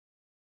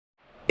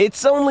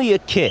It's only a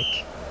kick,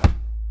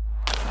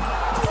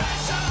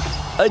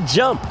 a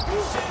jump,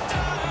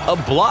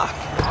 a block.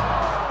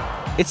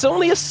 It's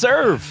only a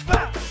serve.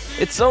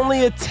 It's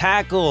only a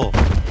tackle,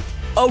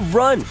 a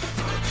run.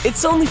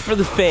 It's only for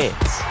the fans.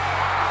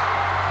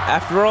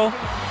 After all,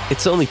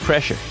 it's only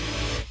pressure.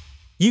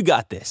 You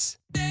got this.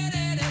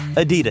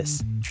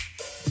 Adidas.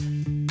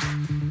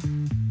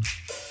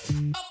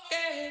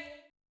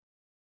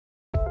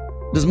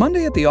 Does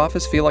Monday at the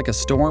office feel like a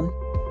storm?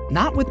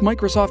 Not with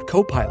Microsoft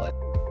Copilot.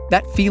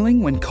 That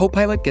feeling when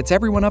Copilot gets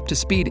everyone up to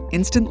speed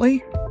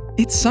instantly?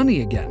 It's sunny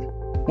again.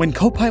 When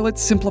Copilot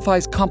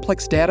simplifies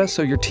complex data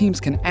so your teams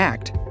can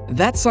act,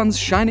 that sun's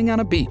shining on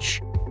a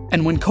beach.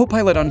 And when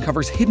Copilot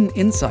uncovers hidden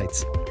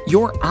insights,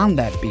 you're on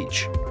that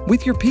beach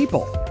with your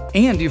people,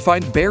 and you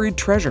find buried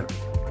treasure.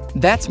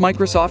 That's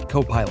Microsoft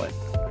Copilot.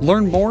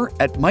 Learn more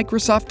at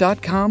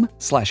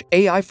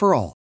Microsoft.com/AI for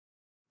all.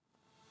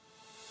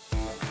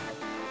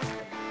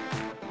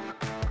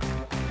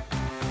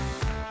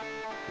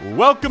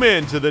 Welcome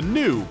into the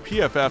new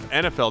PFF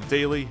NFL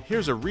Daily.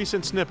 Here's a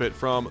recent snippet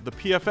from the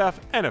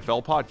PFF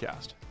NFL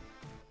podcast.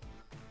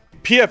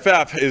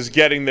 PFF is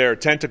getting their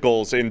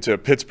tentacles into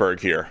Pittsburgh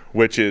here,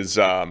 which is,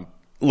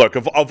 look,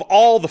 of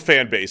all the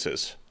fan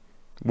bases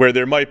where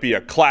there might be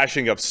a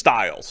clashing of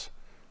styles,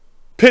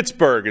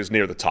 Pittsburgh is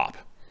near the top.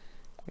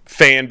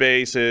 Fan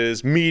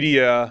bases,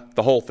 media,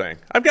 the whole thing.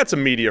 I've got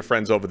some media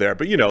friends over there,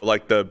 but,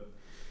 like the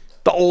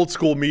old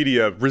school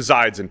media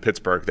resides in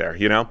Pittsburgh there,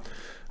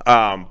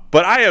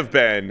 But I have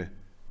been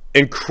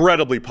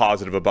incredibly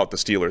positive about the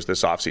Steelers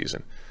this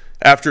offseason.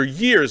 After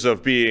years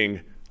of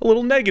being a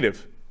little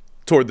negative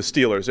toward the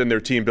Steelers and their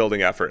team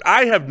building effort,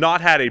 I have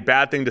not had a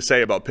bad thing to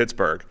say about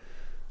Pittsburgh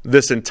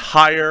this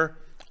entire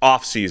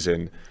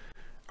offseason.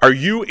 Are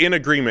you in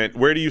agreement?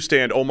 Where do you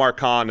stand, Omar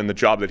Khan, and the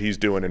job that he's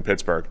doing in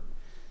Pittsburgh?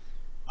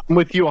 I'm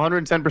with you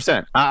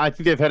 110%. I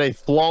think they've had a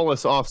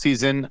flawless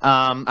offseason.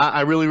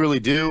 I really, really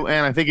do.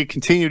 And I think it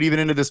continued even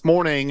into this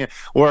morning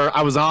where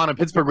I was on a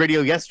Pittsburgh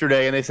radio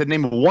yesterday and they said,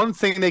 name one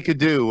thing they could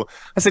do.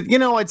 I said,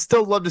 I'd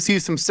still love to see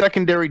some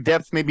secondary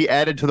depth maybe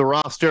added to the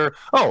roster.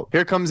 Oh,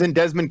 here comes in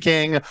Desmond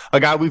King, a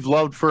guy we've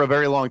loved for a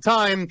very long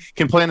time,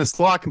 can play in the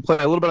slot, can play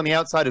a little bit on the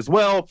outside as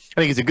well.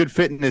 I think he's a good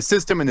fit in this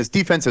system and this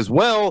defense as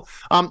well.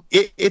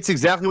 It's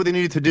exactly what they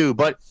needed to do.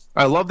 But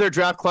I love their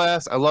draft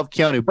class. I love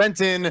Keanu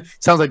Benton.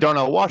 Sounds like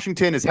Darnell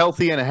Washington is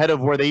healthy and ahead of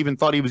where they even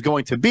thought he was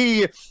going to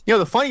be.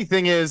 The funny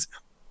thing is,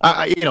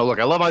 look,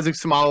 I love Isaac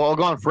Seumalo. I'll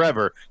go on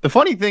forever. The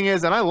funny thing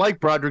is, and I like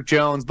Broderick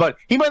Jones, but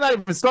he might not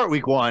even start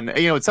week one.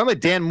 It sounds like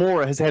Dan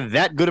Moore has had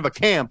that good of a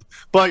camp,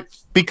 but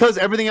because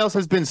everything else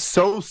has been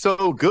so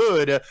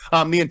good,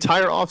 the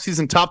entire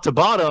offseason top to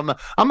bottom,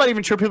 I'm not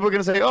even sure people are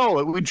going to say,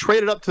 oh, we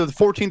traded up to the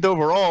 14th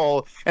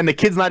overall and the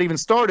kid's not even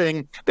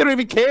starting. They don't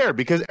even care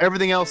because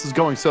everything else is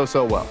going so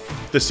well.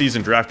 This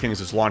season, DraftKings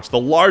has launched the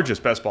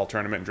largest best ball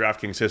tournament in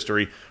DraftKings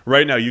history.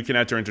 Right now, you can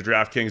enter into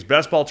DraftKings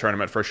Best Ball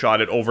Tournament for a shot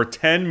at over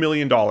 $10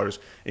 million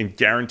in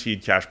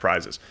guaranteed cash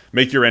prizes.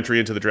 Make your entry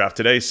into the draft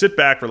today. Sit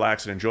back,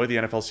 relax, and enjoy the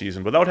NFL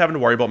season without having to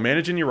worry about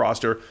managing your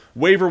roster,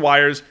 waiver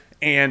wires,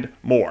 and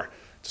more.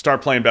 To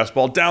start playing best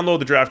ball, download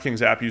the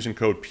DraftKings app using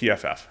code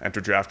PFF. Enter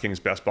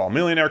DraftKings Best Ball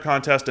Millionaire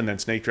Contest and then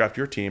snake draft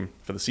your team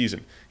for the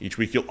season. Each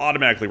week, you'll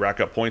automatically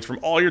rack up points from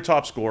all your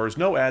top scorers.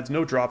 No ads,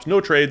 no drops,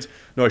 no trades.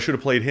 No, I should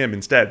have played him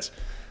instead.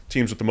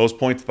 Teams with the most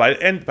points by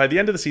the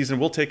end of the season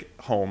will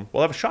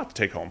have a shot to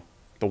take home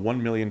the $1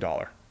 million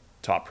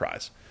top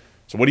prize.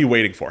 So what are you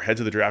waiting for? Head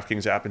to the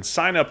DraftKings app and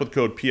sign up with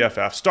code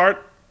PFF.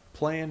 Start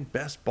playing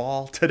best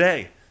ball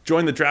today.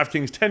 Join the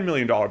DraftKings $10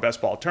 million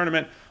Best Ball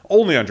Tournament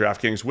only on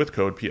DraftKings with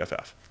code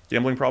PFF.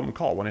 Gambling problem?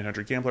 Call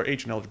 1-800-GAMBLER.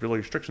 Age and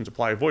eligibility restrictions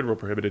apply. Avoid where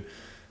prohibited.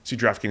 See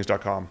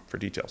DraftKings.com for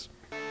details.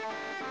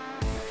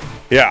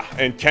 Yeah,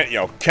 and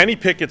Kenny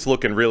Pickett's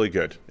looking really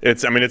good.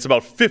 It's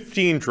about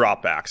 15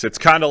 dropbacks. It's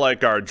kind of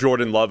like our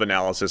Jordan Love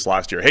analysis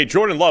last year. Hey,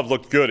 Jordan Love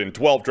looked good in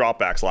 12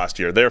 dropbacks last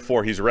year.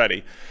 Therefore, he's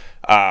ready.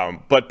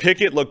 But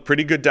Pickett looked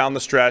pretty good down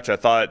the stretch. I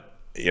thought,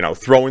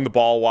 throwing the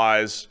ball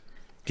wise,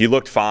 he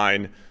looked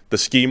fine. The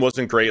scheme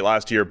wasn't great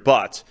last year,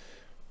 but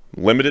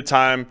limited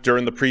time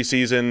during the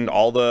preseason,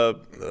 all the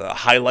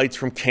highlights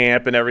from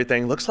camp and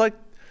everything, looks like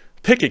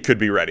Pickett could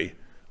be ready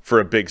for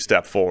a big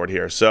step forward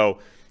here. So,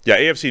 yeah,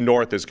 AFC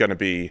North is going to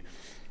be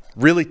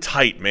really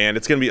tight, man.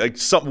 It's going to be like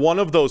one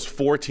of those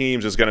four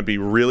teams is going to be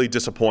really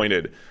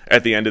disappointed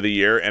at the end of the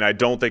year, and I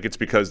don't think it's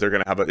because they're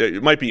going to have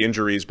it might be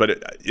injuries,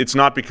 but it's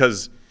not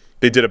because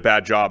they did a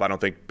bad job, I don't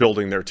think,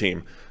 building their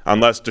team.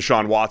 Unless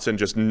Deshaun Watson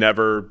just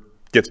never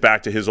gets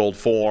back to his old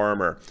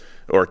form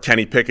or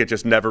Kenny Pickett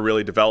just never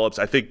really develops.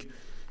 I think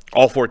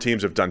all four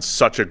teams have done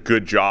such a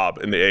good job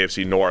in the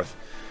AFC North.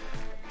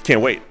 Can't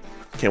wait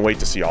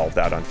to see all of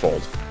that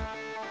unfold.